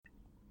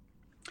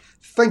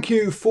Thank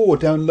you for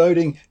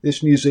downloading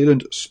this New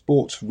Zealand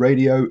Sports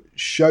Radio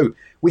show.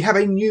 We have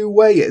a new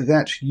way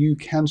that you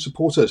can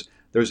support us.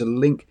 There is a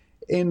link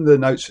in the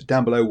notes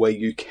down below where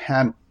you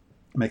can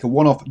make a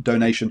one-off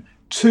donation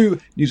to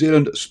New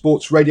Zealand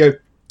Sports Radio.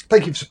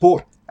 Thank you for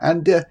support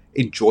and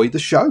enjoy the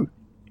show.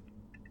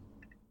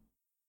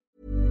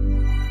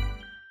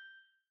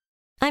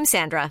 I'm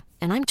Sandra,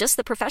 and I'm just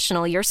the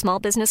professional your small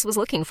business was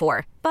looking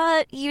for.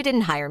 But you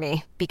didn't hire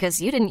me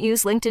because you didn't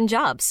use LinkedIn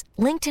Jobs.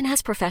 LinkedIn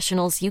has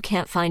professionals you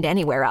can't find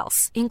anywhere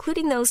else,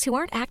 including those who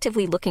aren't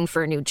actively looking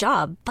for a new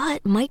job,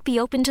 but might be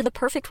open to the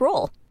perfect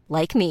role,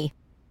 like me.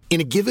 In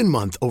a given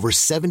month, over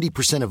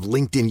 70% of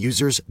LinkedIn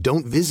users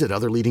don't visit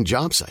other leading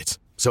job sites.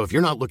 So if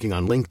you're not looking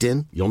on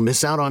LinkedIn, you'll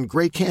miss out on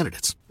great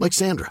candidates like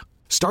Sandra.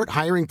 Start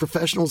hiring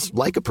professionals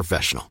like a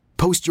professional.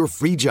 Post your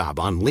free job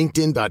on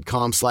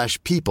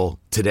linkedin.com/people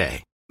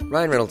today.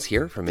 Ryan Reynolds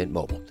here from Mint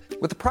Mobile.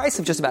 With the price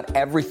of just about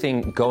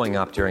everything going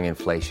up during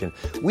inflation,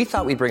 we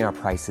thought we'd bring our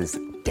prices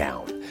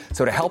down.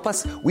 So to help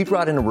us, we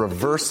brought in a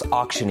reverse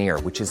auctioneer,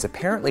 which is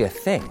apparently a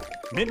thing.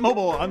 Mint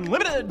Mobile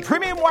Unlimited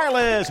Premium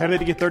Wireless. How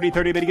to get 30,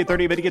 30, bit to get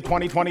 30, bit to get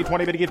 20, 20,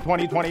 20, bit to get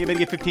 20, 20, bit to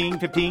get 15,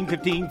 15,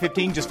 15,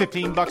 15, just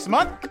 $15 a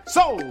month?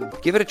 Sold!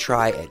 Give it a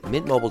try at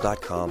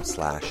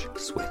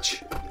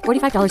mintmobile.com/switch.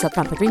 $45 up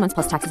front for 3 months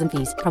plus taxes and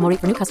fees. Promo rate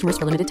for new customers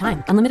for limited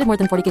time. Unlimited more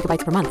than 40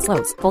 gigabytes per month.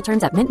 Slows full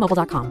terms at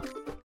mintmobile.com.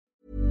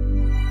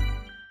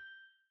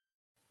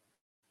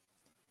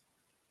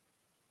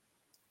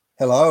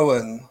 Hello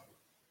and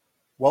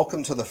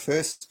welcome to the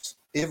first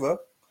ever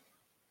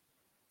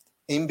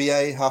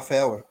NBA half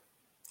hour,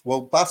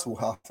 basketball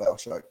half hour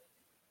show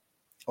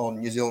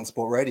on New Zealand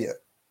Sport Radio.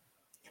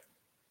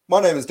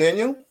 My name is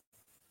Daniel.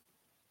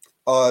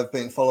 I've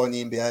been following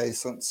the NBA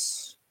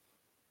since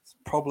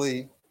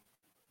probably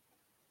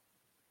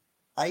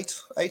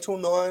eight or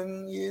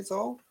 9 years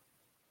old.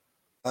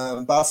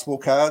 Basketball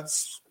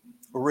cards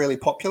were really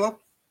popular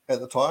at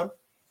the time.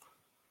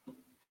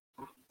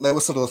 That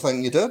was sort of the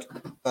thing you did.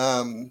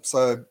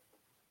 So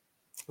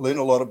learn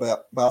a lot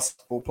about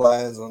basketball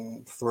players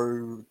and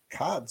through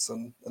cards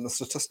and the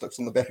statistics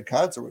on the back of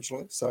cards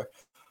originally. So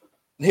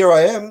here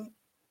I am,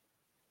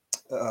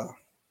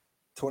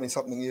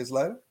 20-something years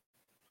later.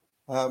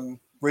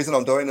 Reason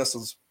I'm doing this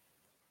is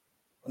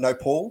I know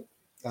Paul,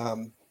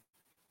 the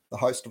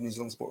host of New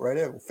Zealand Sport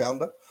Radio, or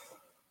founder.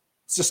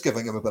 It's just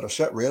giving him a bit of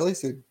shit, really.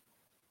 So,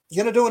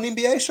 you going to do an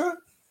NBA show?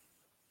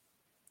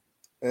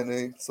 And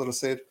he sort of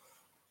said,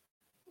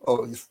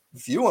 oh,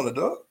 if you want to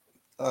do it.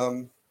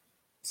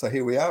 So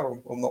here we are.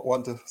 I'm not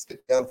one to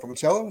step down from a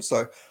challenge.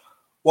 So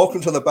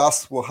welcome to the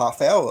basketball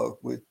half hour.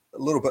 We're a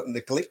little bit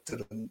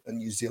neglected in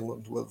New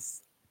Zealand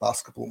with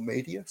basketball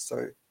media.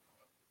 So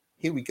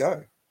here we go.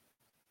 I've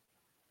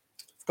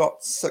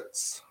got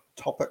 6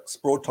 topics,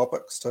 broad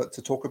topics to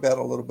talk about,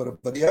 a little bit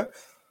of video.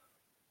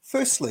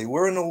 Firstly,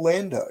 we're in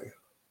Orlando.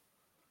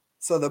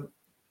 So the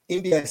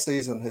NBA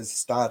season has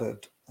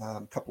started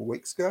a couple of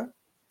weeks ago.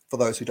 For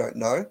those who don't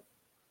know,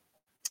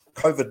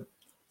 COVID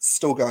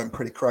still going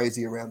pretty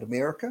crazy around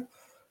America,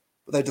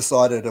 but they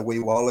decided a wee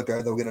while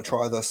ago they were going to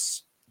try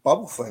this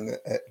bubble thing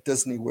at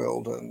Disney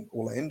World in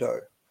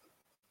Orlando.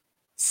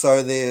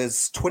 So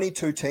there's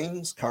 22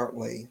 teams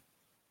currently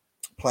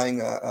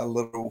playing a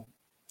little,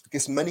 I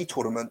guess, mini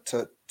tournament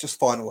to just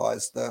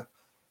finalize the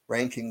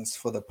rankings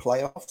for the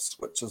playoffs,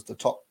 which is the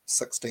top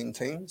 16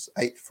 teams,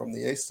 8 from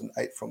the East and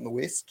 8 from the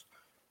West.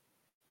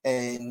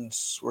 And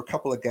we're a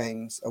couple of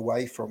games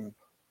away from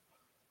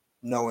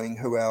knowing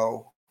who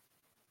our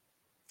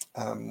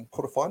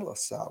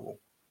quarterfinalists are, well,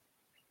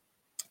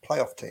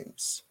 playoff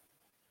teams.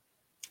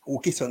 We'll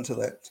get into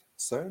that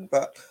soon.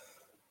 But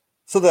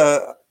so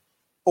the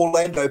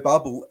Orlando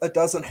bubble, it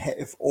doesn't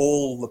have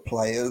all the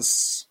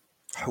players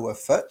who are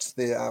fit.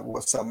 There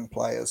were some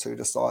players who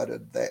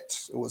decided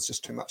that it was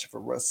just too much of a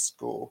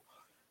risk or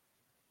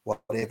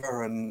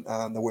whatever, and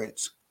they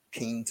weren't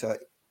keen to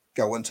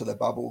go into the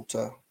bubble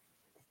to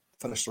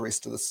finish the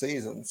rest of the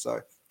season.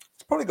 So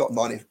it's probably got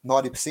 90%,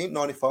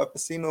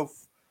 95% of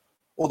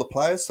all the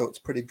players, so it's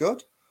pretty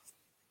good.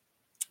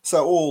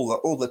 So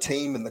all the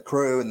team and the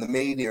crew and the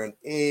media and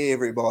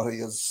everybody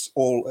is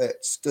all at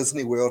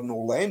Disney World in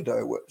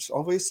Orlando, which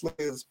obviously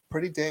is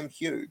pretty damn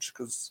huge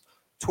because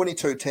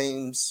 22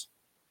 teams,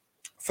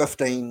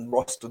 15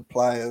 rostered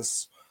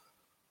players,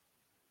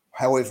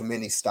 however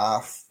many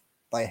staff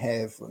they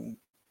have, and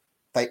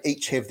they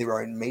each have their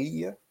own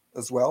media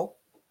as well,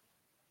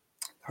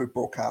 who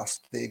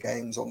broadcast their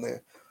games on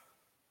their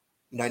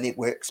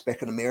networks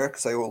back in America.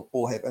 So they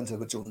all have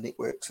individual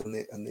networks in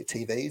their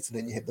TVs, and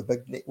then you have the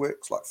big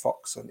networks like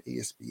Fox and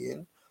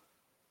ESPN.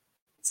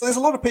 So there's a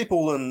lot of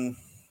people in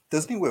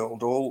Disney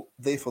World all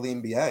there for the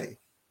NBA,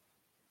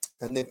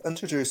 and they've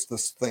introduced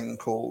this thing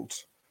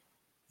called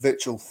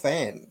virtual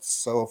fans.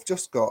 So I've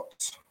just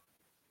got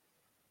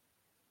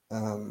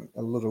a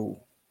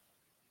little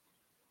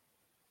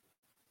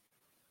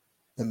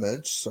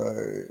image.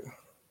 So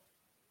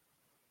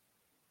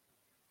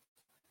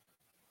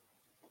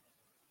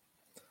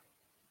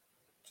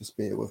just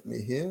bear with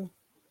me here.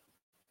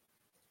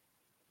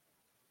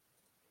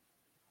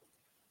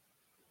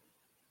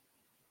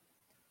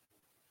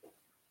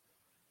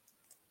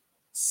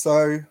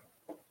 So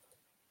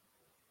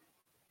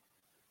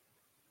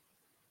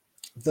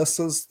this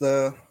is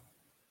the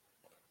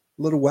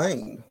Lil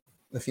Wayne.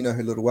 If you know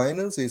who Lil Wayne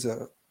is, he's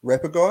a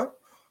rapper guy.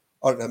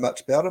 I don't know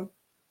much about him.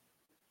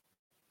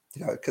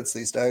 You know, kids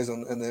these days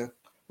and their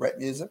rap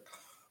music.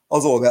 I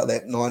was all about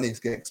that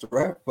 90s gangster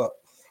rap. But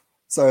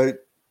so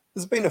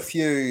there's been a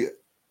few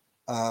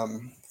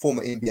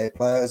former NBA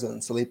players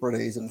and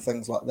celebrities and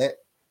things like that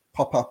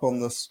pop up on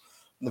the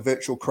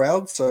virtual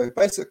crowd. So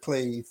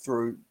basically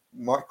through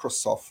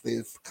Microsoft,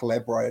 they've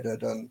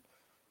collaborated, and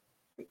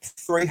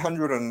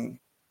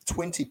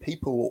 320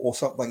 people or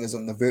something is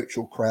in the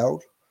virtual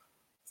crowd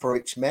for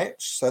each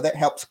match. So that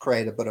helps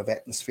create a bit of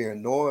atmosphere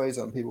and noise,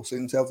 and people see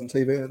themselves on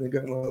TV and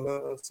they're going like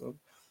this. So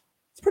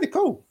it's pretty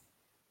cool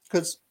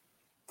because,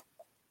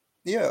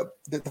 yeah,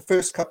 the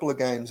first couple of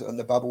games in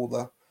the bubble,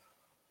 like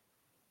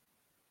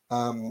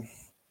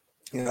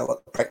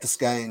the practice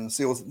games,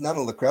 there was none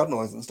of the crowd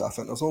noise and stuff,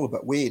 and it was all a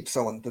bit weird.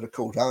 Someone did a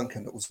cool dunk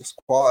and it was just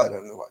quiet,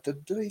 and like,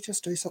 did he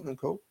just do something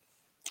cool?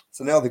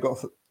 So now they've got,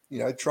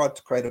 tried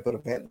to create a bit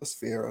of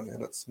atmosphere,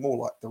 and it's more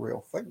like the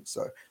real thing.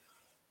 So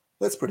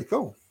that's pretty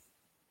cool.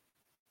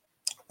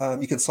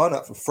 You can sign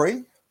up for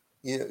free.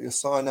 You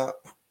sign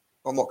up.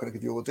 I'm not going to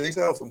give you all the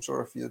details. I'm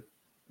sure if you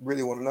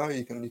really want to know,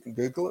 you can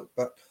Google it.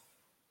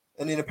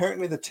 And then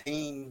apparently the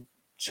team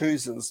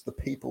chooses the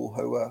people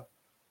who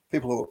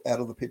out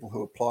of the people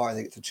who apply,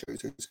 they get to choose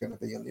who's going to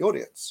be in the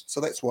audience.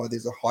 So that's why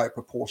there's a high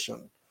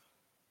proportion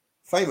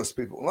famous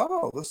people.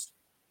 Oh,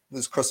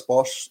 this Chris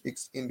Bosh,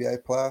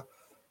 ex-NBA player,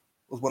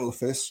 was one of the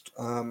first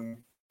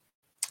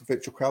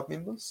virtual crowd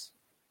members.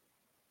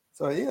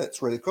 So yeah,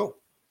 it's really cool.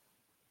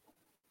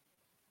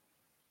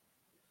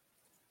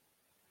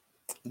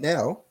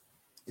 Now,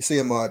 you see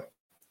on my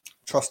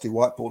trusty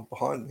whiteboard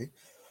behind me,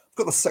 I've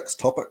got the 6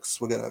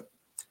 topics we're going to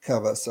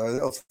cover. So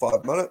that was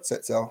 5 minutes.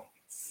 That's our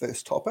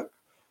first topic.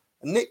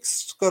 And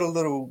next, got a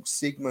little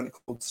segment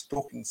called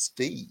Stalking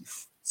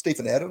Steve.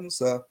 Stephen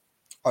Adams,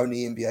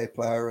 only NBA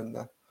player in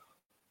the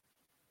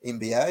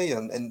NBA,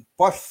 and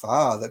by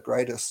far the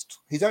greatest.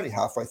 He's only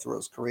halfway through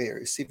his career.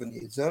 He's 7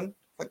 years in.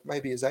 I think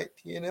maybe his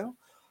 8th year now.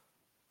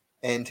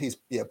 And he's,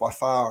 by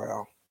far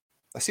our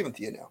 7th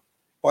year now.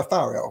 By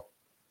far our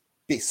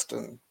best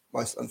and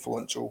most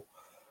influential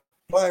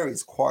player.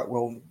 He's quite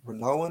well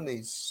renowned.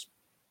 He's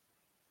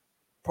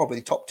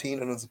probably top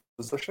 10 in his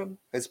position.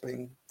 Has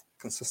been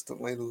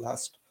consistently the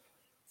last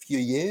few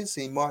years.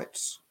 He might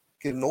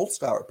get an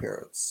all-star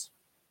appearance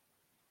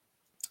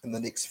in the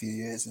next few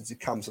years as he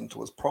comes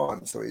into his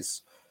prime. So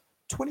he's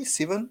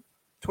 27,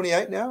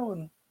 28 now.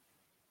 And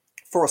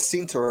for a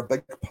centre, a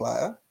big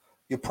player,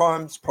 your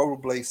prime's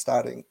probably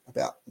starting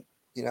about,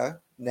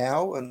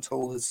 now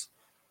until his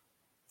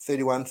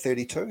 31,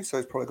 32. So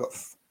he's probably got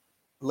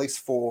at least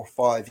 4 or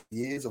 5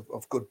 years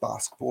of good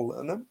basketball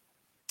in him.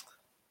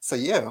 So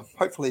yeah,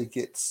 hopefully he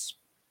gets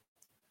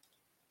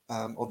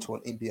onto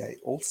an NBA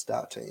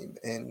All-Star team,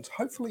 and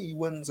hopefully he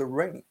wins a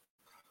ring.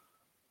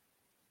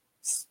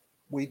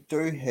 We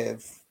do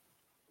have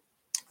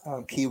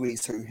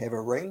Kiwis who have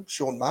a ring.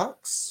 Sean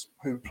Marks,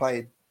 who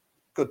played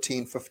good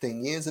 10,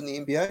 15 years in the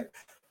NBA,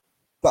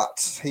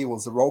 but he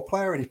was a role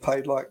player and he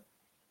played like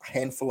a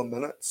handful of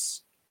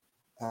minutes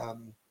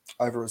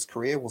over his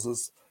career, was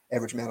his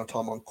average amount of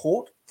time on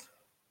court.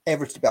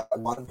 Averaged about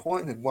 1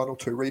 point and 1 or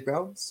 2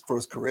 rebounds for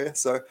his career.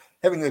 So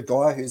having a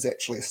guy who's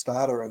actually a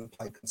starter and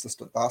playing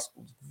consistent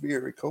basketball is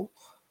very cool.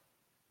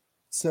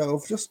 So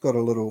I've just got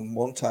a little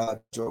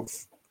montage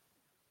of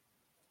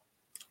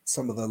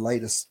some of the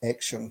latest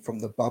action from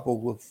the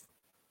bubble with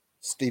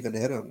Stephen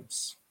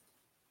Adams.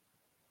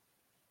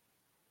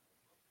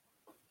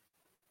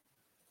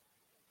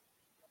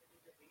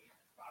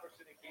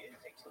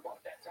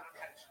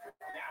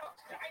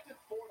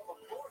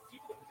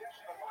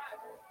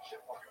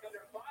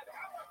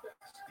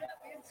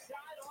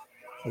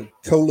 A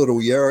cool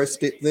little Euro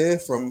step there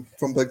from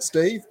Big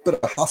Steve. Bit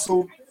of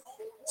hustle.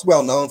 It's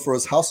well known for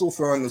his hustle,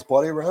 throwing his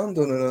body around,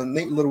 and a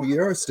neat little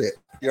Euro step.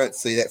 You don't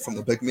see that from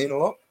the big men a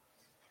lot.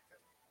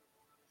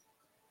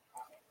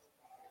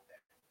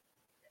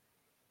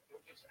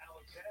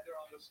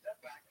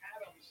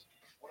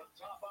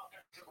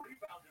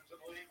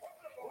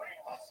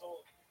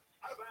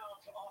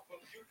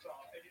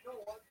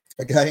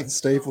 Again,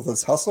 Steve with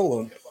his hustle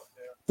and a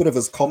bit of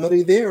his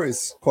comedy there.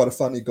 He's quite a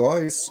funny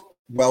guy. He's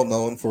well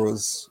known for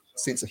his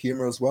sense of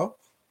humor as well.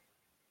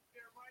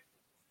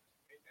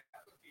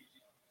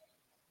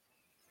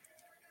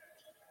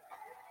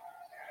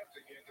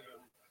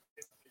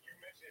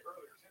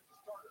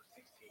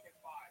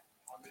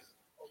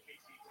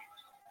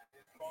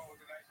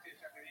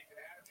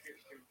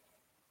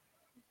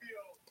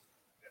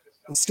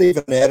 And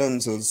Stephen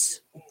Adams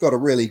has got a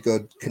really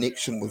good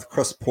connection with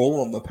Chris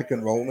Paul on the pick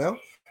and roll now.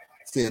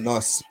 See a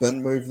nice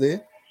spin move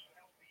there.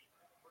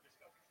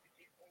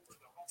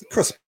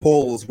 Chris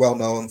Paul is well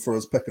known for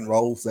his pick and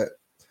rolls at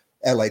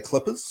LA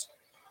Clippers.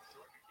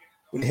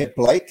 When you had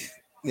Blake,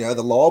 the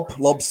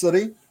Lob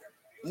City.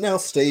 Now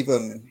Steve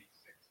and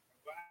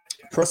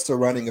Chris are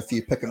running a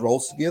few pick and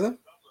rolls together.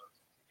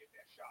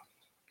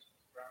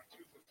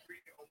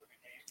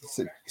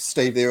 So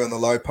Steve there in the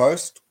low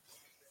post.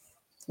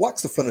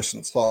 Likes the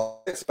finishing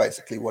style. That's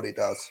basically what he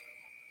does.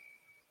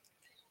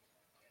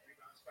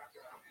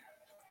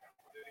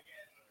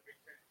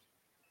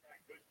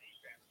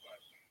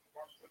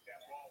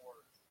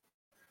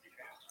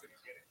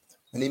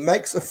 And he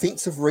makes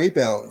offensive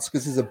rebounds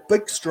because he's a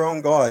big,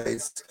 strong guy.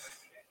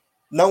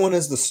 No one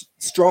is the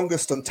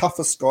strongest and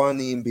toughest guy in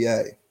the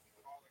NBA.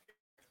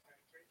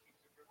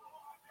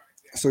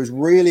 So he's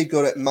really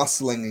good at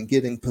muscling and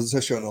getting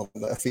position on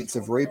the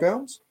offensive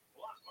rebounds.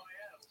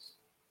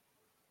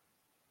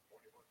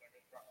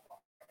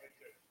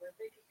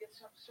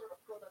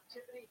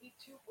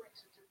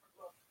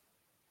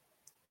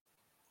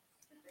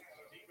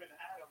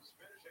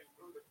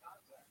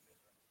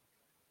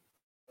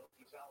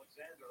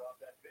 Alexander off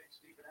that big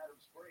Steven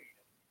Adams screen.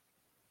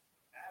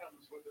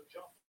 Adams with the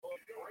jump ball.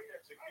 Great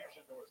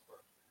execution,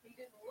 Northburg. He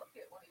didn't look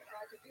it when he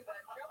tried to do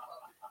that jump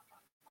up.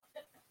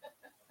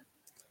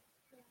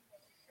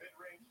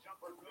 Mid-range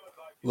jumper good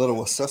by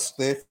Little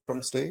assist there from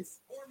Steve.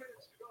 4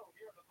 minutes to go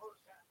here in the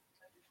first half.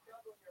 And you're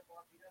struggling here,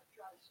 Mark. You got to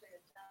try to stay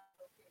in town.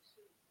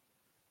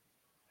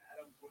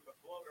 Adams with the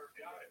floater.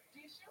 Got it. Do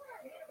you see what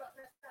I mean about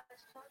that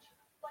nice touch?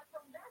 Like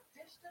from that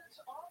distance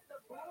off the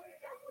boom,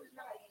 that was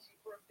not easy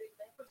for a big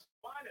man. But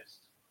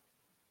finest.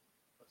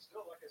 But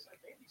still, like I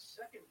said, maybe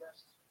second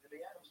best in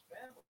the Adams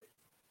family.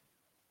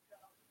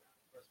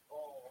 Chris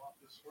Paul off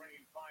the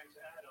screen finds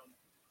Adam.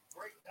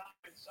 Great time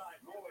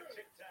inside. Rolling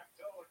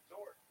tic-tac-toe and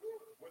Dort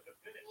with the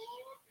finish.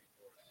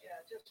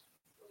 Yeah, just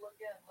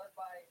again led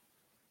by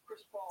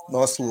Chris Paul.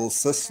 Nice little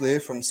assist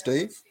there from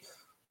Steve.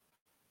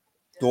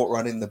 Dort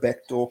running the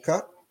backdoor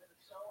cut.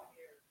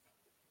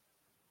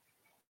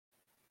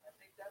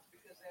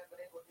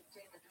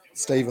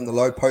 Steve in the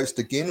low post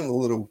again with a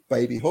little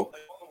baby hook.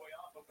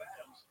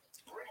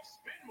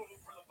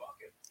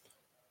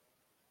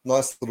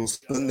 Nice little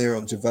spin there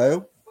on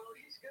JaVale.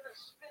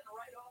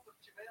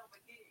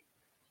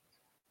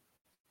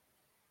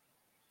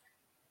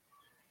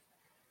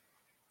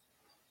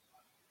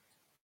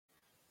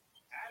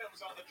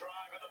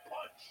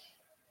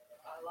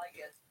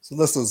 So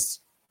this is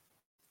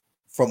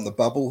from the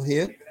bubble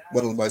here.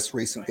 One of the most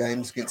recent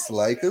games against the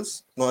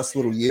Lakers. Nice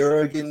little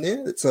Euro again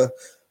there. It's a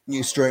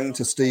new string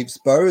to Steve's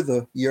bow,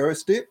 the Euro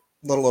step.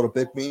 Not a lot of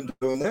big men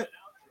doing that.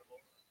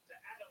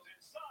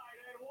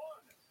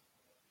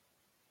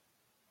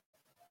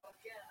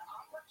 Again,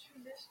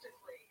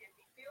 opportunistically, if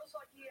he feels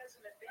like he has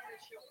an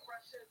advantage, he'll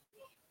press it.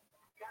 He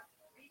got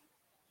beat.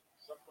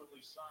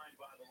 Subsequently signed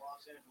by the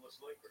Los Angeles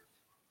Lakers.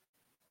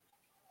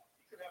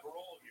 He could have a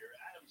role here.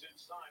 Adams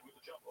inside with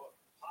the jump hook.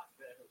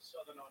 Hotbed of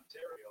Southern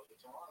Ontario, the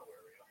Toronto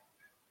area.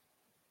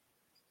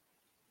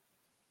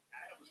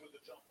 Adams with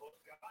the jump hook.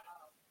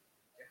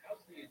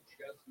 How's the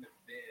adjustment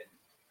been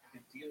to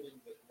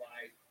dealing with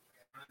life,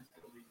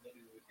 constantly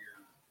living with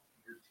your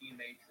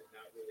teammates and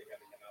not really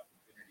having an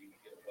opportunity to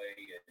get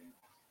away? And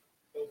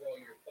overall,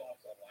 your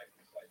thoughts on life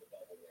inside the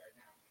bubble right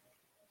now?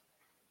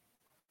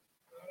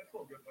 I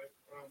feel good, but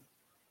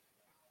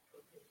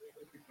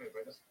let's be clear,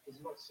 but this is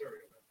not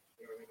Syria, man.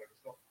 You know what I mean? Like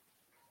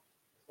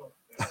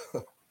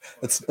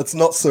It's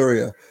not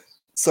Syria.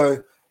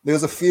 So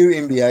there's a few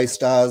NBA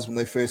stars when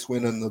they first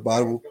went in the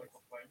bubble.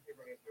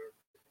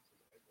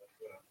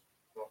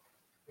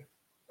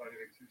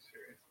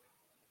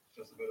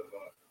 Just a bit of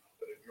dry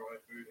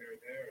food here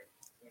and there,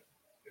 and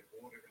get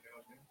bored every now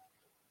and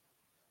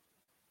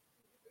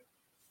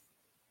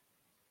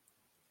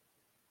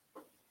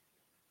then.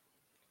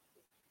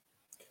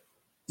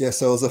 Yeah,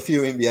 so there's a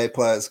few NBA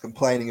players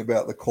complaining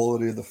about the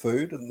quality of the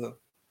food in the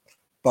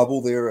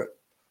bubble there at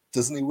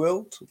Disney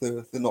World.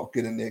 They're not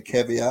getting their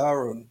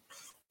caviar and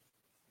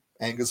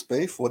Angus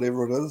beef,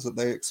 whatever it is that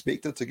they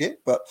expected to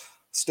get. But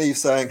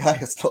Steve's saying, hey,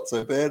 it's not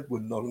so bad. We're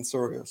not in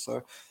Syria.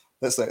 So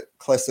that's that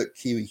classic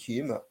Kiwi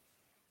humour.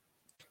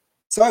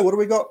 So what do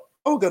we got?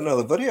 Oh, we've got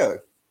another video.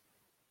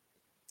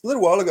 A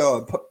little while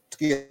ago, I put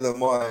together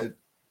my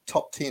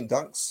top 10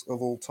 dunks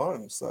of all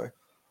time. So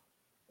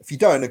if you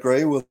don't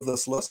agree with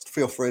this list,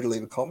 feel free to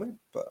leave a comment.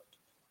 But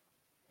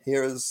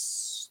here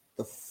is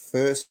the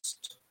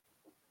first.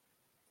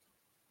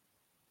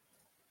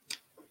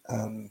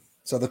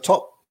 So the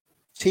top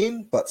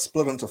 10, but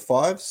split into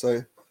 5.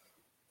 So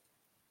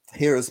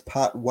here is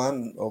part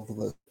 1 of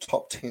the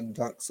top 10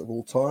 dunks of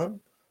all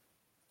time,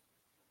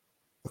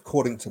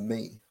 according to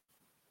me.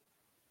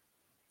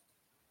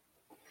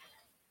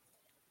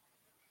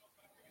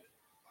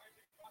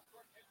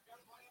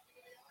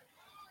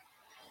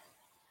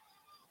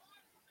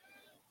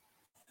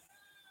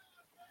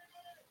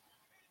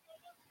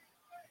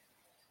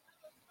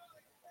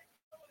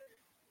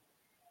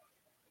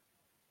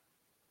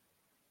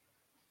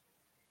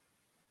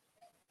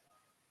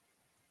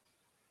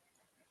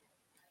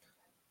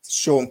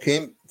 Sean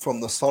Kemp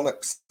from the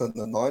Sonics in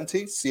the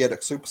 90s, Seattle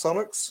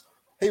Supersonics.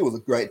 He was a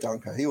great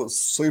dunker. He was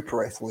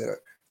super athletic,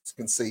 as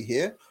you can see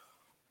here.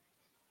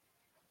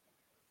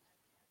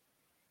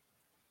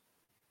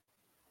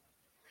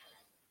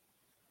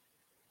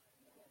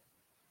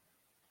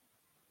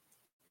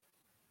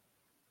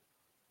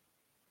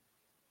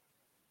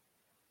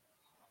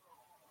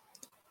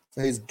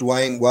 Here's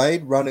Dwayne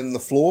Wade running the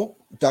floor,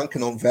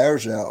 dunking on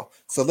Varejao.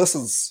 So this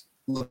is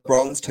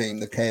LeBron's team,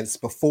 the Cavs,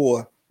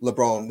 before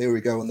LeBron. There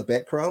we go in the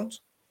background.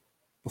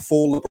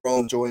 Before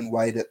LeBron joined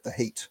Wade at the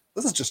Heat.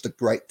 This is just a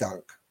great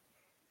dunk.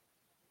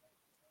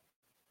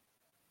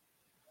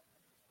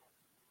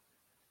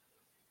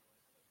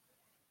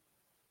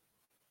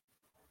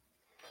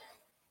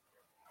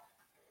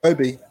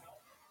 Kobe.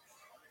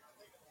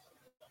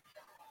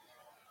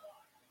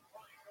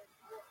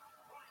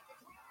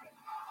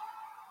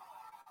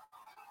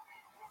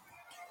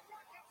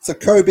 So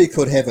Kobe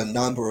could have a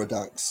number of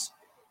dunks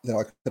that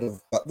I could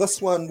have, but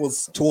this one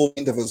was toward the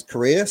end of his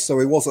career, so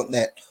he wasn't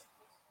that,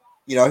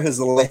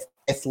 his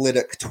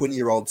athletic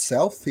 20-year-old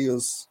self. He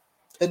was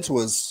into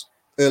his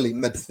early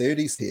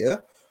mid-30s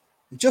here.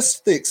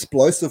 Just the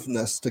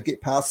explosiveness to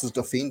get past his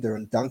defender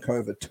and dunk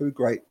over two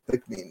great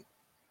big men.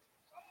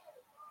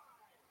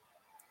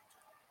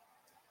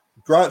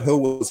 Grant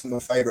Hill was my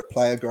favorite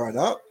player growing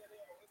up.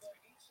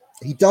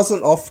 He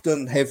doesn't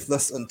often have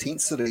this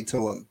intensity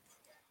to him,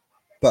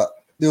 but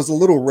there was a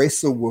little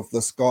wrestle with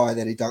this guy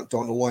that he dunked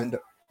on,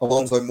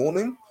 Alonzo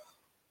Mourning.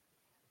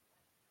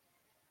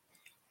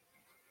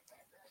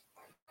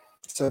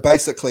 So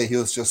basically, he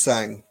was just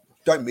saying,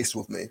 don't mess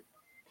with me.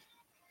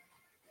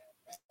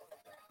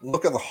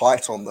 Look at the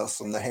height on this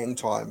and the hang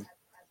time.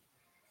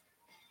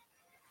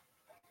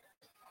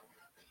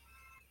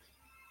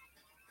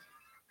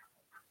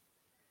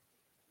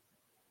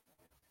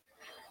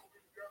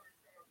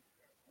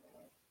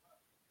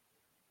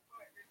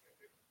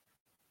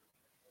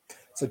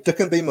 So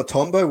Dikembe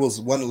Mutombo was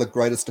one of the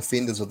greatest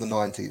defenders of the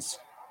 90s.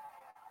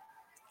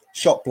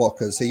 Shot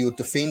blockers. He would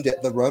defend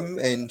at the rim,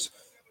 and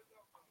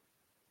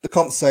the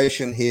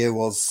conversation here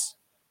was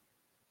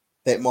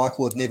that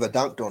Michael had never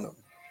dunked on him.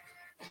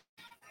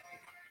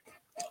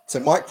 So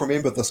Mike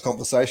remembered this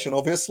conversation,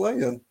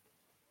 obviously, and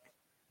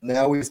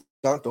now he's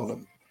dunked on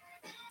him.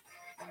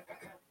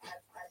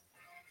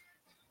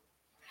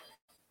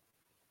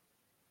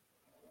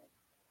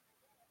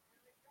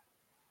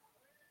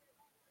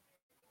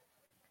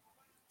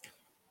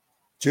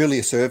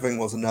 Julius Erving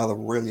was another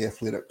really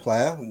athletic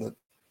player in the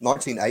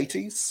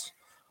 1980s.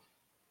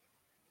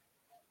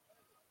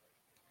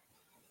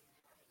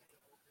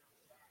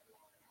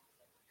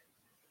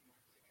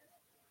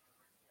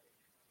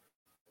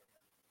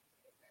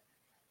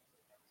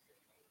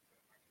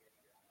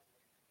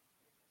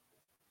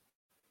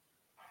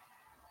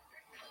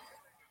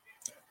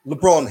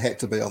 LeBron had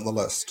to be on the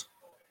list.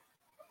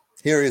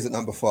 Here he is at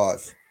number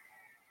 5.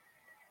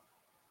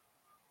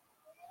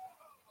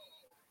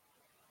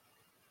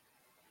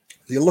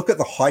 You look at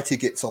the height he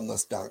gets on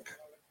this dunk.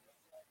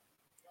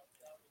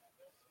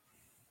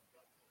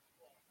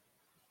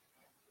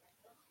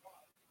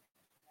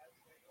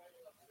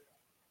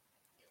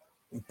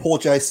 And poor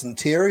Jason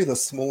Terry, the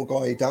small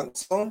guy he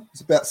dunks on,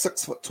 he's about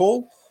 6 foot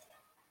tall.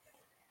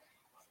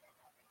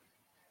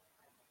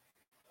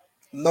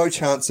 No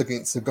chance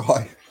against a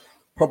guy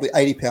probably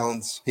 80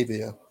 pounds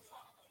heavier.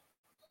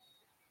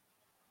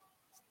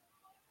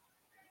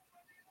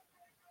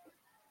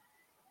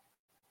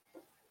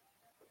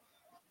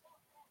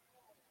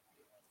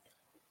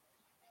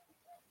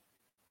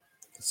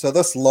 So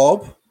this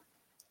lob,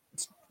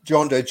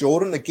 John Day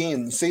Jordan,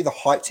 again, you see the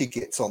height he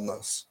gets on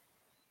this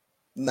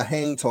and the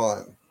hang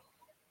time.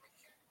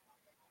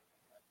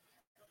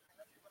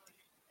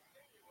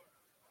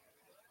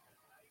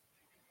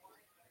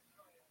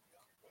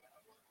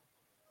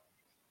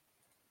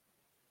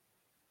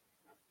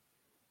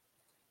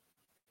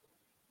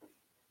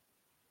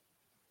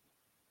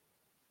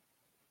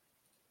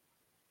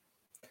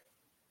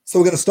 So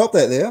we're going to stop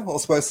that there. I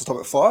was supposed to stop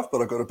at 5,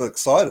 but I got a bit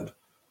excited.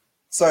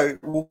 So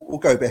we'll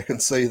go back and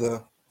see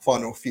the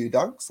final few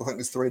dunks. I think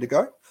there's 3 to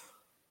go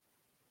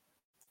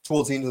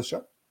towards the end of the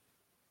show.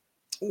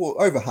 Well,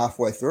 over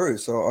halfway through,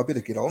 so I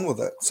better get on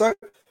with it. So if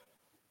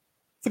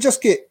we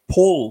just get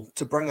Paul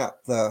to bring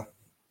up the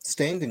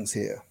standings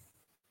here.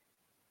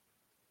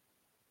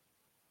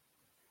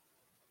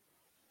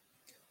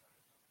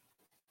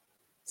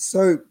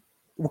 So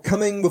we've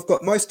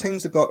got most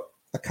teams have got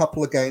a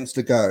couple of games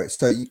to go.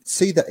 So you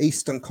see the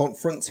Eastern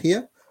Conference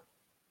here.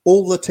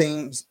 All the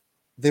teams,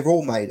 they've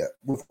all made it.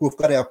 We've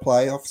got our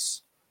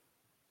playoffs.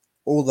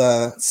 All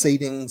the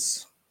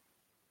seedings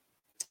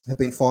have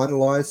been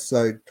finalized.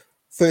 So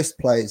first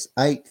place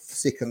 8th,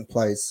 second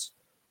place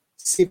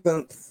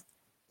 7th,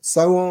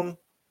 so on.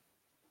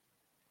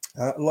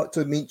 I'd like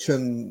to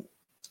mention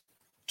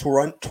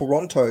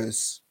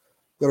Toronto's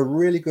got a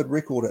really good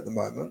record at the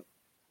moment.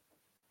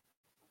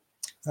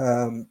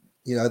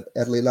 Out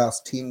of their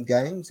last 10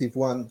 games, they've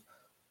won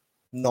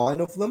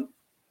 9 of them.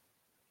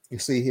 You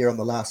see here on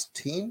the last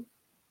 10,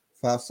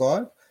 far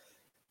side.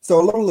 So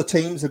a lot of the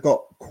teams have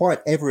got quite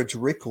average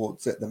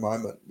records at the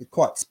moment. They're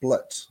quite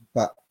split,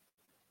 but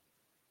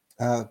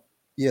the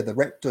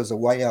Raptors are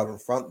way out in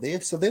front there.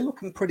 So they're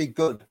looking pretty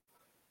good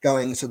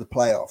going into the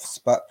playoffs.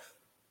 But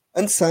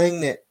in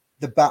saying that,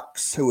 the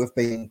Bucks, who have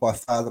been by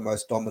far the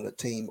most dominant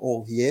team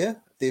all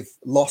year, they've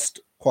lost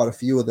quite a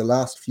few of the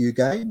last few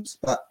games,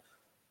 but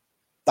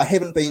they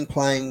haven't been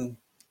playing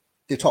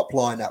their top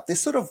lineup. They're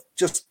sort of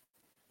just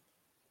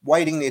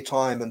waiting their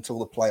time until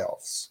the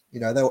playoffs. You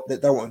know, they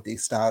don't want their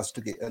stars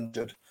to get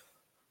injured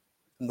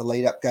in the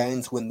lead-up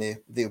games when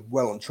they're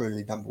well and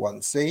truly number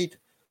one seed.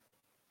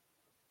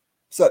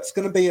 So it's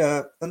going to be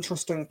an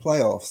interesting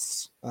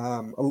playoffs.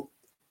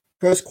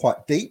 Goes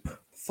quite deep.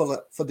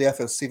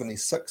 Philadelphia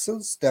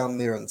 76ers down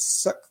there in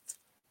 6th.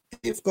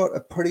 They've got a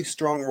pretty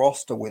strong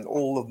roster when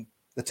all of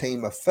the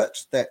team are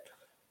fit that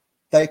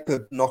they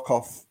could knock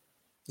off,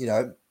 you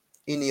know,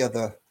 any of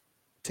the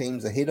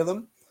teams ahead of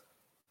them.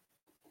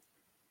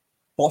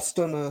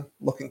 Boston are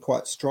looking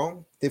quite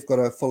strong. They've got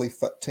a fully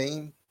fit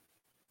team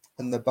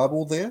in the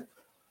bubble there.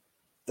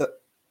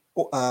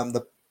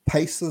 The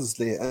Pacers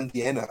there,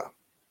 Indiana.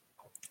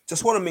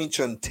 Just want to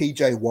mention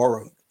TJ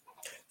Warren.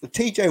 The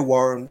TJ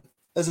Warren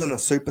isn't a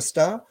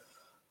superstar,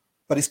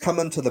 but he's come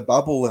into the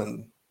bubble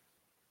and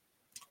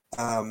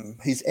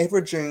he's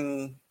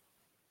averaging,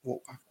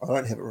 well, I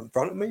don't have it in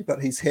front of me,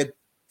 but he's had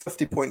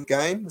 50-point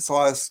game, his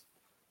highest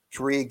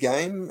career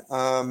game,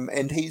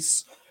 and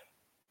he's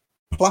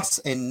plus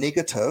and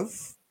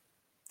negative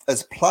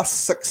is plus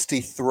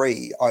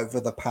 63 over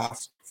the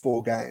past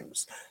 4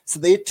 games. So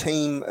their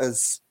team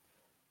is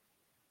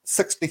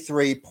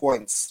 63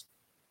 points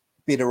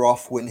better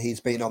off when he's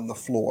been on the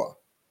floor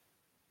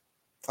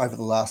over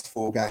the last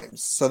 4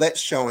 games. So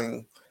that's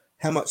showing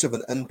how much of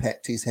an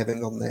impact he's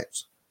having on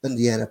that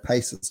Indiana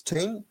Pacers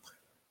team.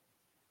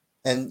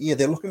 And yeah,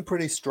 they're looking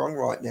pretty strong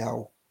right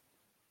now.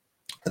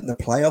 In the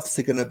playoffs,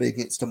 they're going to be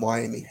against the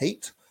Miami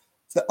Heat.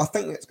 So I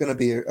think that's going to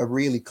be a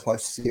really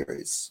close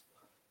series.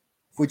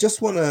 If we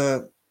just want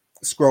to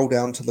scroll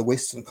down to the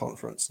Western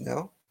Conference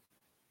now.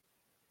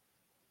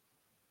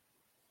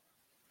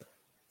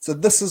 So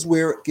this is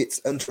where it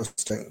gets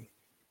interesting.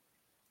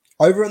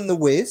 Over in the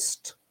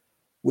West,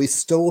 we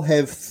still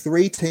have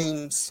 4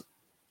 teams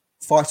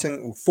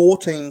fighting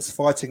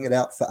it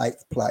out for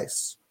 8th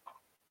place.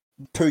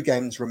 2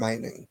 games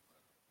remaining.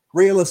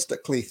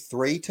 Realistically,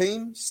 3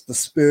 teams. The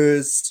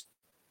Spurs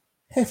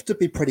have to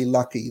be pretty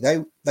lucky.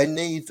 They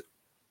need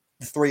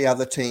the 3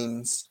 other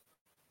teams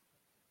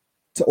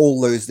to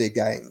all lose their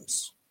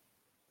games,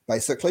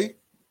 basically,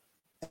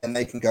 and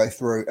they can go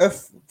through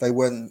if they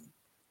win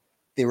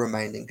their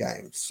remaining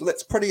games. So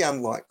that's pretty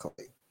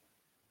unlikely.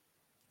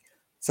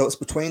 So it's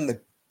between the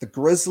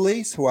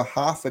Grizzlies, who are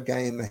half a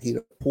game ahead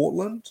of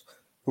Portland,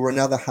 who are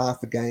another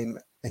half a game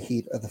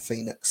ahead of the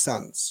Phoenix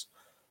Suns.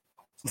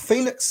 The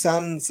Phoenix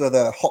Suns are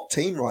the hot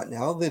team right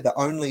now. They're the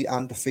only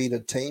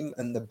undefeated team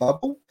in the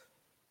bubble.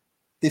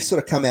 They've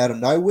sort of come out of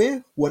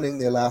nowhere, winning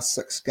their last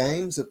 6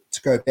 games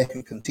to go back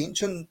in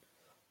contention.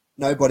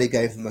 Nobody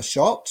gave them a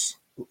shot.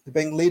 They're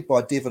being led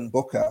by Devin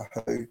Booker,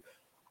 who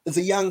is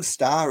a young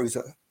star who's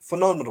a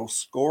phenomenal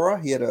scorer.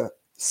 He had a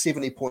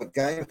 70-point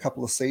game a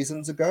couple of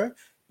seasons ago.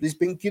 But he's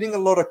been getting a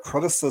lot of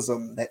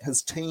criticism that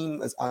his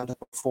team is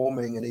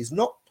underperforming and he's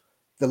not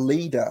the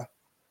leader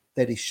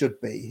that he should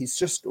be. He's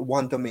just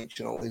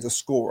one-dimensional. He's a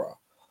scorer.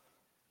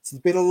 So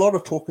there's been a lot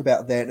of talk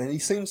about that, and he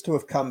seems to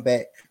have come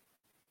back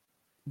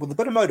with a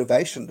bit of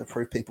motivation to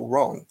prove people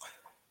wrong.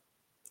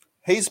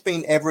 He's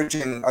been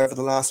averaging over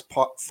the last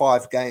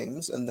 5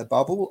 games in the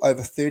bubble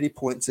over 30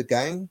 points a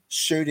game,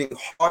 shooting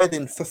higher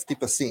than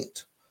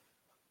 50%.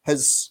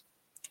 His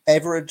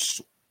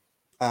average,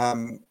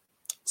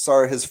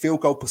 his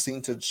field goal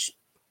percentage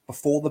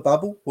before the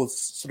bubble was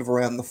sort of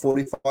around the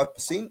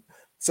 45%.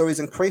 So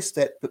he's increased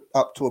that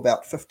up to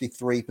about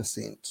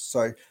 53%.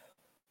 So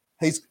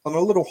he's on a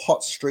little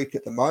hot streak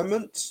at the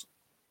moment.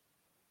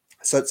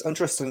 So it's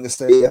interesting to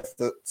see if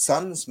the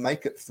Suns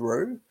make it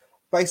through.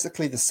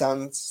 Basically, the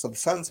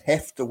Suns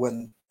have to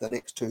win the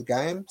next 2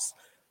 games,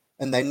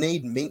 and they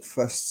need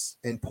Memphis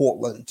and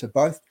Portland to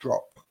both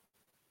drop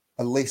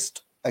at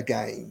least a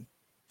game,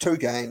 2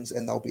 games,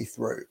 and they'll be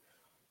through.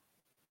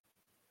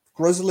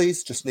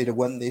 Grizzlies just need to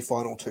win their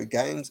final 2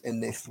 games,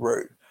 and they're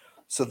through.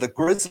 So the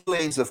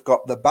Grizzlies have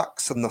got the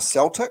Bucks and the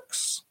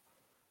Celtics.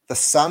 The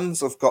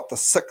Suns have got the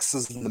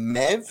Sixers and the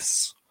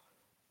Mavs.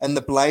 And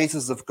the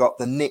Blazers have got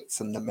the Nets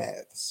and the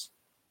Mavs.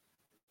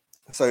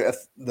 So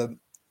if the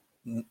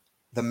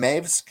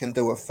Mavs can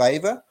do a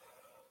favor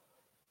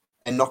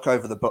and knock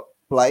over the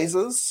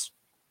Blazers,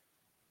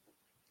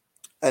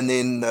 and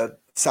then the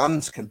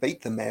Suns can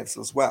beat the Mavs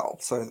as well.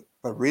 So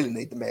they really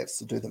need the Mavs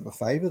to do them a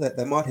favor, that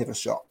they might have a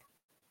shot.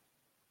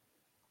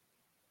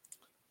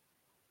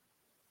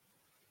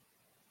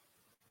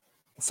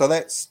 So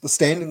that's the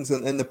standings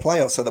in the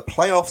playoffs. So the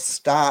playoffs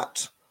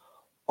start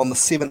on the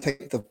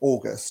 17th of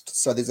August.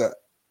 So there's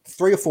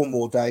 3 or 4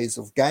 more days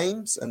of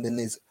games, and then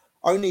there's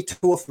only 2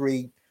 or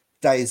 3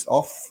 days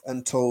off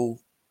until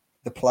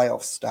the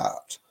playoffs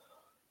start.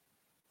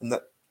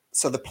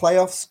 So the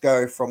playoffs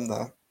go from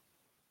the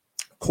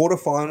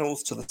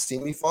quarterfinals to the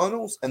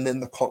semifinals, and then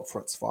the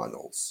conference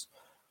finals.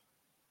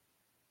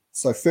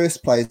 So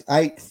first plays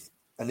 8th,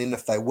 and then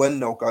if they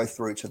win, they'll go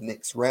through to the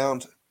next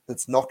round.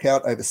 It's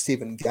knockout over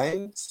 7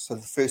 games. So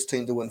the first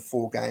team to win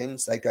 4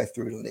 games, they go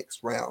through to the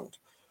next round.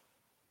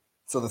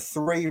 So the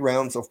 3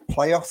 rounds of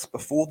playoffs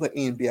before the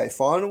NBA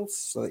Finals.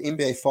 So the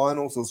NBA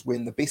Finals is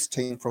when the best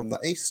team from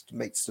the East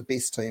meets the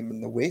best team in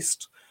the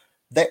West.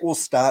 That will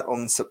start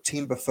on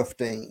September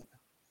 15.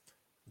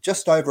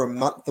 Just over a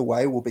month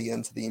away, we'll be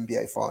into the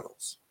NBA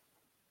Finals.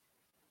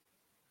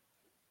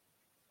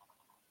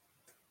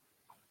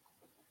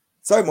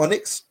 So my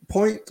next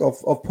point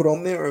I've put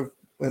on there,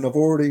 and I've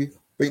already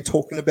been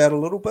talking about a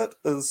little bit,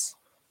 is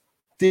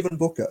Devin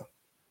Booker.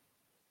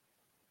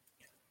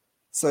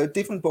 So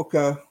Devin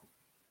Booker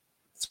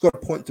has got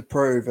a point to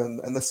prove,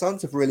 and the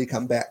Suns have really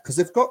come back because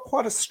they've got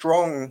quite a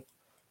strong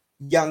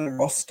young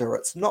roster.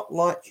 It's not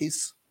like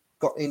he's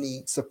got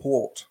any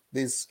support.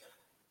 There's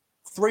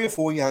 3 or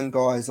 4 young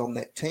guys on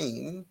that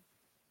team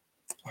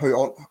who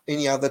on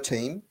any other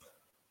team,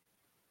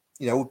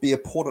 would be an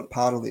important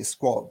part of their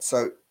squad.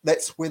 So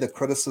that's where the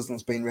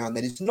criticism's been around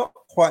that he's not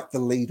quite the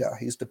leader.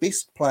 He's the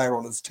best player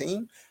on his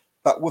team,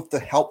 but with the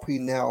help he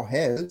now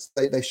has,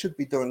 they should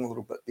be doing a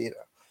little bit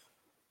better.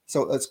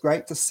 So it's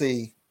great to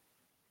see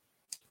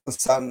the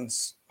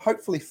Suns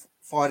hopefully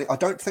fighting. I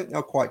don't think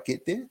they'll quite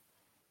get there.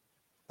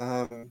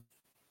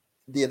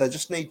 They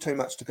just need too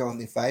much to go in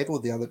their favour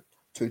with the other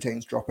 2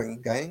 teams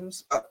dropping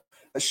games. But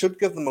it should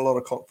give them a lot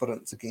of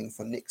confidence again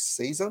for next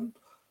season.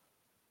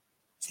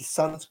 The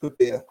Suns could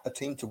be a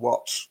team to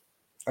watch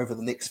over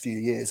the next few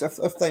years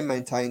if they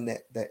maintain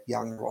that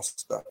young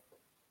roster.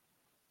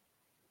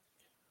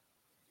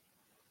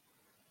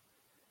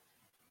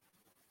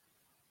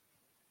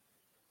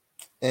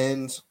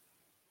 And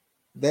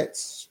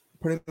that's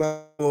pretty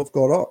much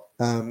all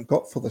I've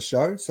got for the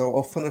show. So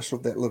I'll finish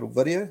with that little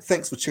video.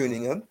 Thanks for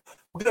tuning in.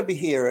 We're going to be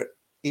here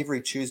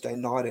every Tuesday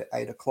night at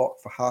 8 o'clock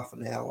for half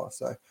an hour.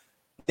 So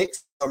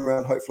next time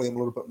around, hopefully I'm a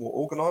little bit more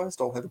organised.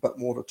 I'll have a bit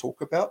more to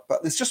talk about.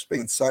 But there's just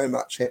been so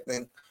much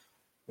happening,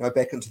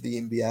 back into the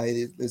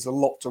NBA. There's a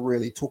lot to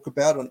really talk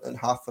about in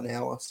half an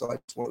hour. So I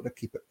just wanted to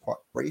keep it quite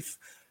brief.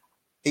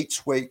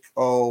 Each week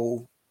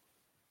I'll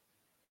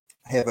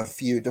have a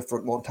few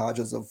different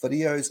montages of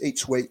videos.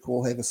 Each week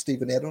we'll have a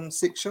Stephen Adams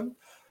section.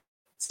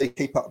 So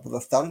keep up with the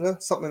Thunder.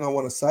 Something I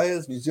want to say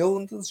is New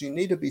Zealanders, you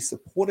need to be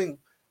supporting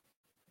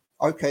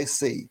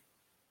OKC.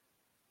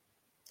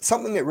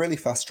 Something that really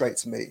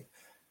frustrates me.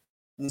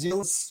 New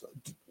Zealanders,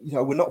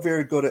 we're not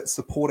very good at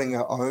supporting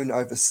our own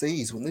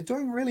overseas when they're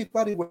doing really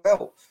bloody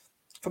well.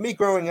 For me,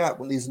 growing up,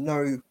 when there's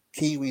no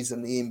Kiwis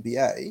in the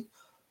NBA,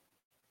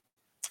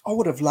 I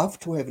would have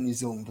loved to have a New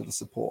Zealander to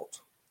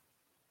support.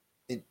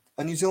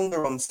 A New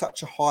Zealander on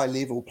such a high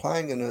level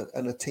playing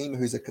in a team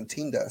who's a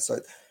contender. So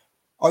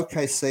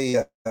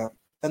OKC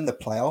in the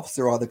playoffs,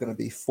 they're either going to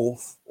be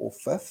 4th or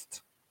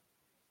 5th.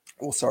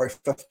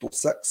 5th or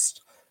 6th.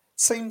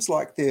 Seems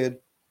like they're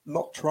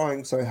not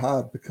trying so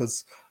hard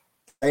because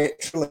they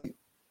actually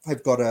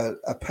have got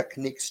a pick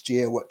next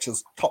year, which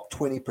is top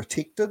 20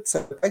 protected.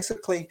 So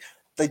basically,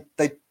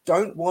 they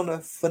don't want to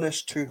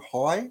finish too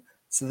high,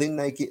 so then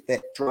they get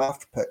that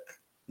draft pick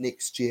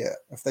next year.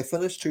 If they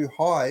finish too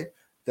high,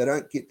 they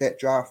don't get that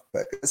draft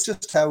pick. It's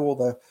just how all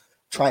the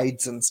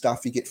trades and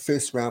stuff, you get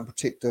first round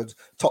protected,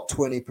 top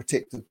 20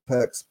 protected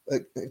picks.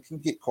 It can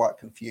get quite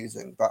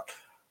confusing, but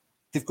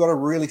they've got a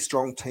really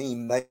strong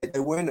team. They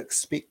weren't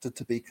expected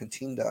to be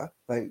contender.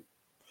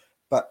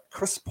 But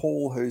Chris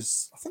Paul,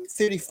 who's I think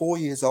 34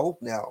 years old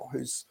now,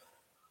 who's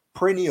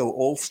perennial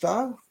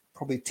all-star,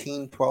 probably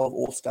 10, 12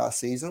 all-star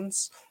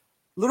seasons,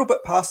 a little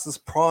bit past his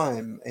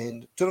prime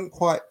and didn't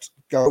quite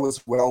go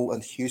as well in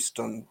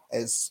Houston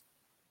as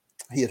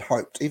he had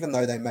hoped, even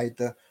though they made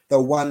the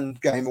one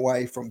game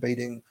away from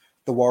beating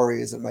the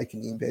Warriors and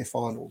making the NBA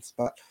Finals.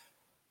 But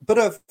a bit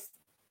of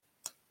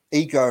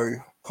ego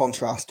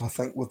contrast, I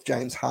think, with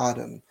James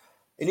Harden.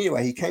 And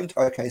anyway, he came to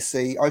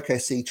OKC.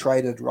 OKC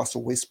traded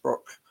Russell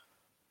Westbrook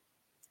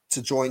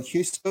to join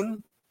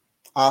Houston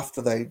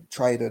after they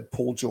traded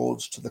Paul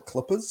George to the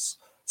Clippers.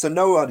 So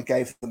no one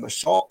gave them a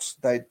shot.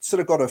 They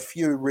sort of got a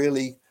few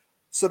really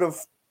sort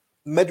of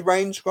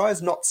mid-range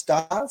guys, not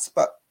stars,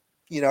 but,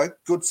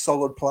 good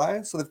solid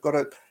players. So they've got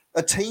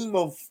a team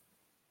of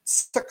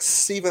 6,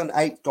 7,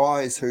 8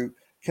 guys who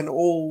can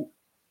all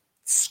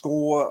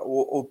score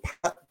or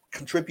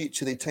contribute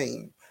to their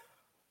team.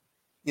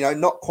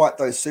 Not quite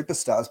those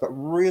superstars, but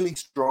really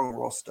strong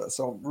roster.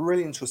 So I'm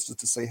really interested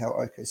to see how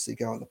OKC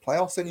go in the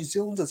playoffs. And New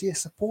Zealanders,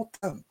 support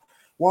them.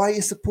 Why are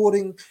you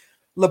supporting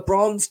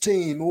LeBron's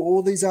team or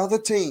all these other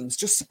teams?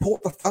 Just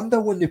support the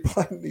Thunder when you're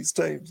playing these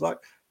teams. Like,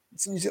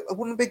 it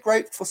wouldn't it be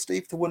great for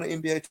Steve to win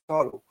an NBA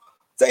title?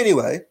 So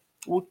anyway,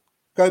 we'll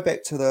go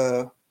back to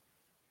the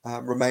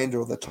remainder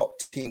of the top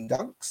 10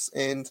 dunks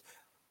and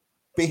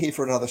be here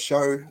for another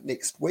show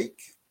next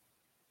week,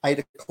 8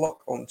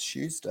 o'clock on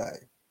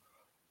Tuesday.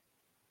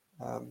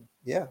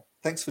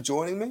 Thanks for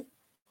joining me.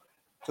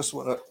 Just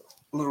want a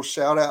little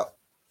shout out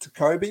to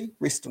Kobe,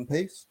 rest in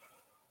peace.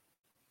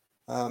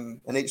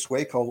 And each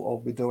week I'll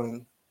be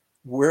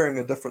wearing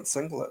a different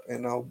singlet,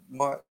 and I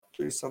might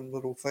do some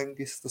little thing,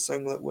 guess the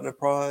singlet, win a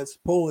prize.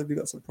 Paul, have you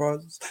got some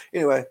prizes?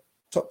 Anyway,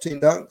 top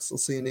 10 dunks. I'll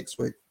see you next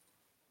week.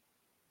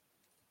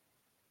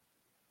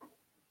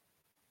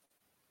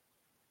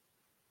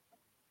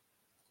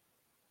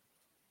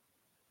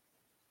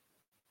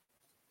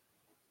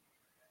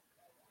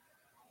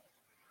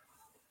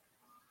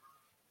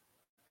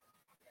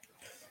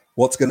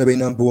 What's going to be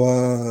number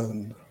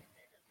one?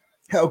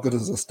 How good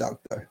is this dunk,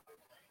 though?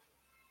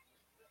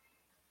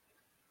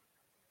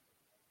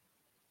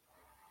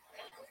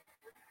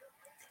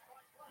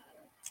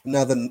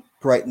 Another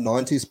great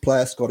 90s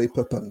player, Scottie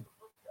Pippen.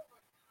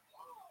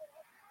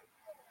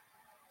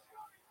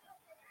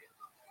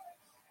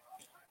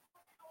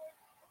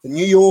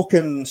 New York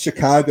and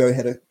Chicago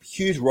had a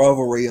huge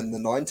rivalry in the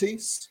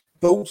 90s.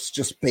 Bulls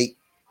just beat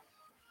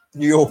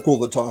New York all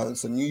the time,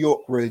 so New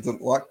York really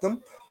didn't like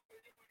them.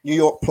 New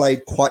York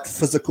played quite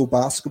physical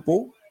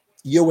basketball.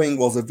 Ewing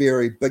was a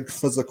very big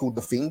physical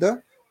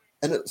defender,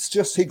 and it's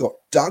just he got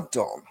dunked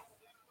on.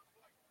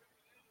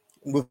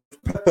 With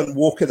Pippen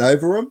walking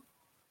over him,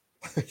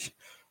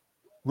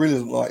 really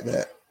didn't like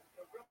that.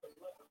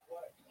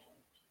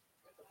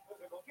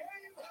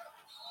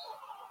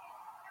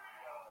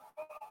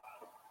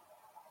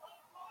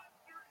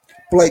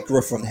 Blake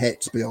Griffin had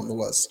to be on the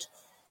list.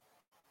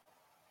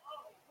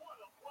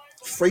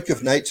 Freak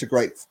of nature,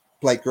 great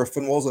Blake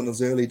Griffin was in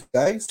his early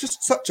days.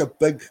 Just such a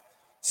big,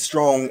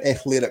 strong,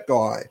 athletic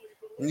guy.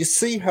 And you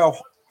see how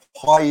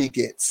high he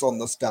gets on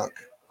this dunk.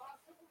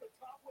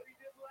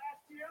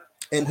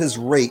 And his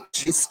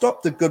reach. He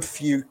stopped a good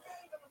few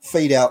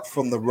feet out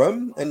from the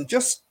rim and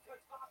just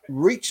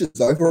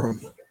reaches over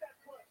him.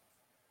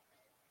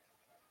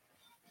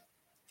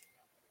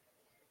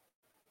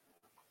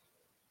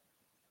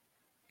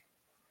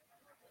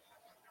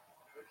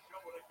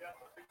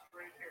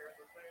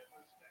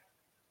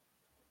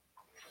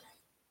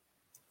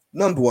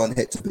 Number one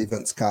had to be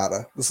Vince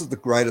Carter. This is the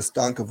greatest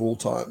dunk of all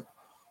time.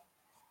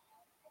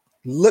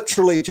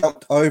 Literally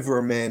jumped over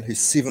a man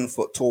who's 7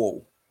 foot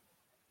tall.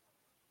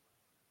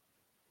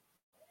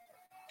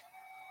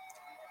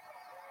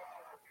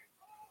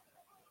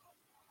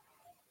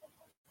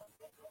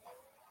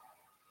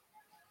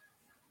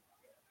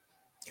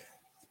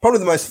 Probably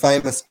the most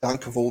famous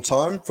dunk of all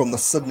time from the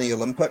Sydney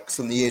Olympics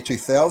in the year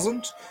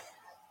 2000.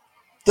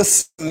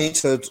 This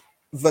cemented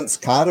Vince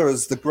Carter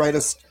is the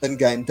greatest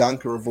in-game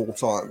dunker of all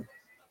time.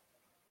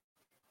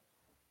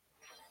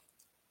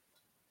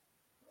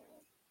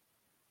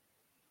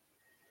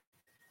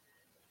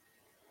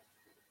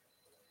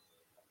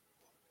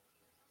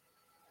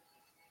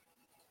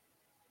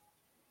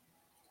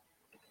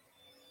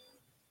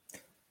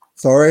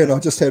 Sorry, and I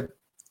just had,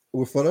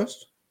 we're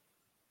finished?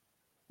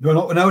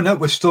 No,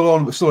 we're still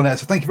on. We're still on air.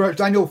 So thank you very much,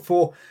 Daniel,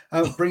 for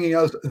bringing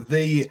us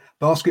the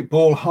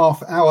basketball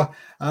half hour.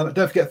 Don't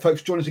forget,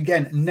 folks, join us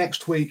again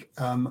next week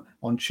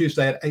on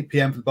Tuesday at 8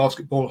 p.m. for the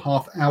basketball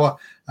half hour.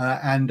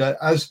 And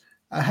as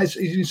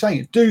he's been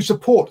saying, do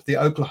support the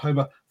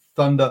Oklahoma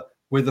Thunder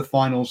with the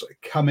finals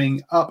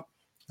coming up.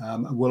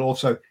 We'll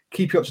also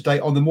keep you up to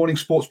date on the morning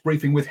sports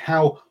briefing with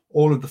how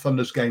all of the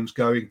Thunder's games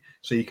going.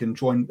 So you can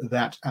join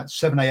that at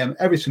 7 a.m.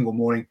 every single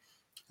morning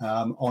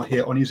on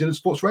here on New Zealand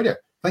Sports Radio.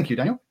 Thank you,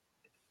 Daniel.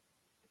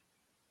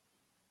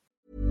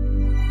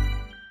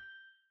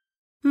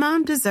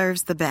 Mom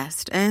deserves the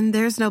best, and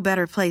there's no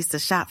better place to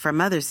shop for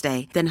Mother's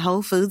Day than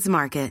Whole Foods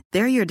Market.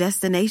 They're your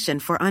destination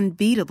for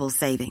unbeatable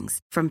savings,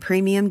 from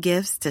premium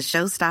gifts to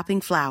show-stopping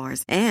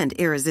flowers and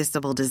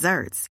irresistible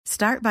desserts.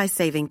 Start by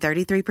saving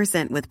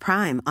 33% with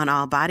Prime on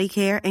all body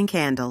care and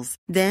candles.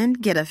 Then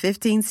get a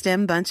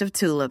 15-stem bunch of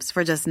tulips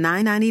for just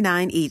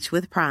 $9.99 each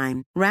with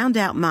Prime. Round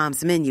out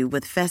Mom's menu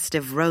with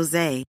festive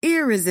rosé,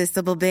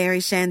 irresistible berry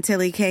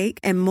chantilly cake,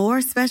 and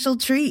more special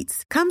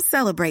treats. Come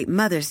celebrate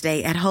Mother's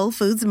Day at Whole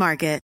Foods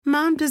Market.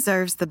 Mom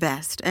deserves the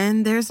best,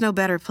 and there's no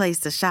better place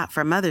to shop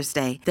for Mother's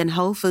Day than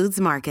Whole Foods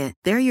Market.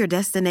 They're your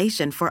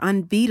destination for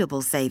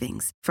unbeatable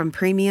savings, from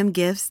premium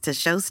gifts to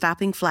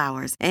show-stopping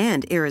flowers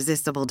and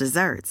irresistible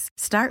desserts.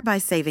 Start by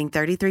saving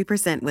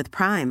 33% with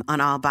Prime on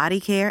all body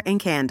care and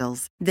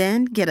candles.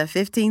 Then get a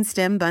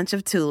 15-stem bunch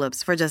of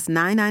tulips for just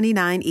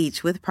 $9.99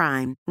 each with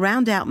Prime.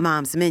 Round out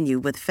Mom's menu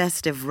with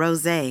festive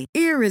rosé,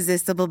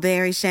 irresistible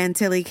berry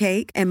chantilly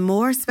cake, and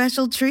more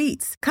special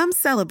treats. Come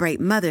celebrate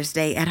Mother's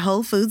Day at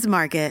Whole Foods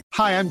Market.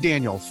 Hi, I'm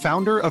Daniel,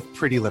 founder of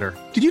Pretty Litter.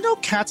 Did you know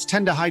cats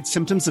tend to hide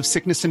symptoms of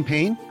sickness and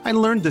pain? I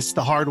learned this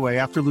the hard way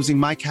after losing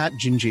my cat,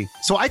 Gingy.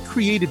 So I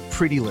created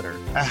Pretty Litter,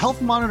 a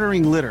health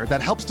monitoring litter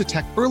that helps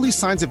detect early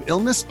signs of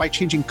illness by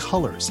changing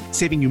colors,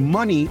 saving you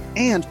money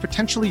and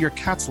potentially your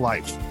cat's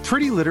life.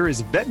 Pretty Litter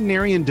is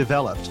veterinarian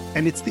developed,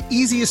 and it's the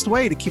easiest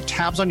way to keep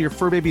tabs on your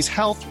fur baby's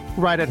health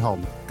right at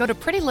home. Go to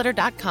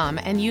prettylitter.com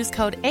and use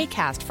code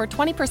ACAST for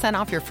 20%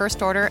 off your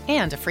first order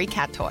and a free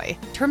cat toy.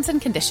 Terms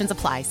and conditions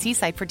apply. See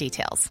site for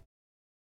details.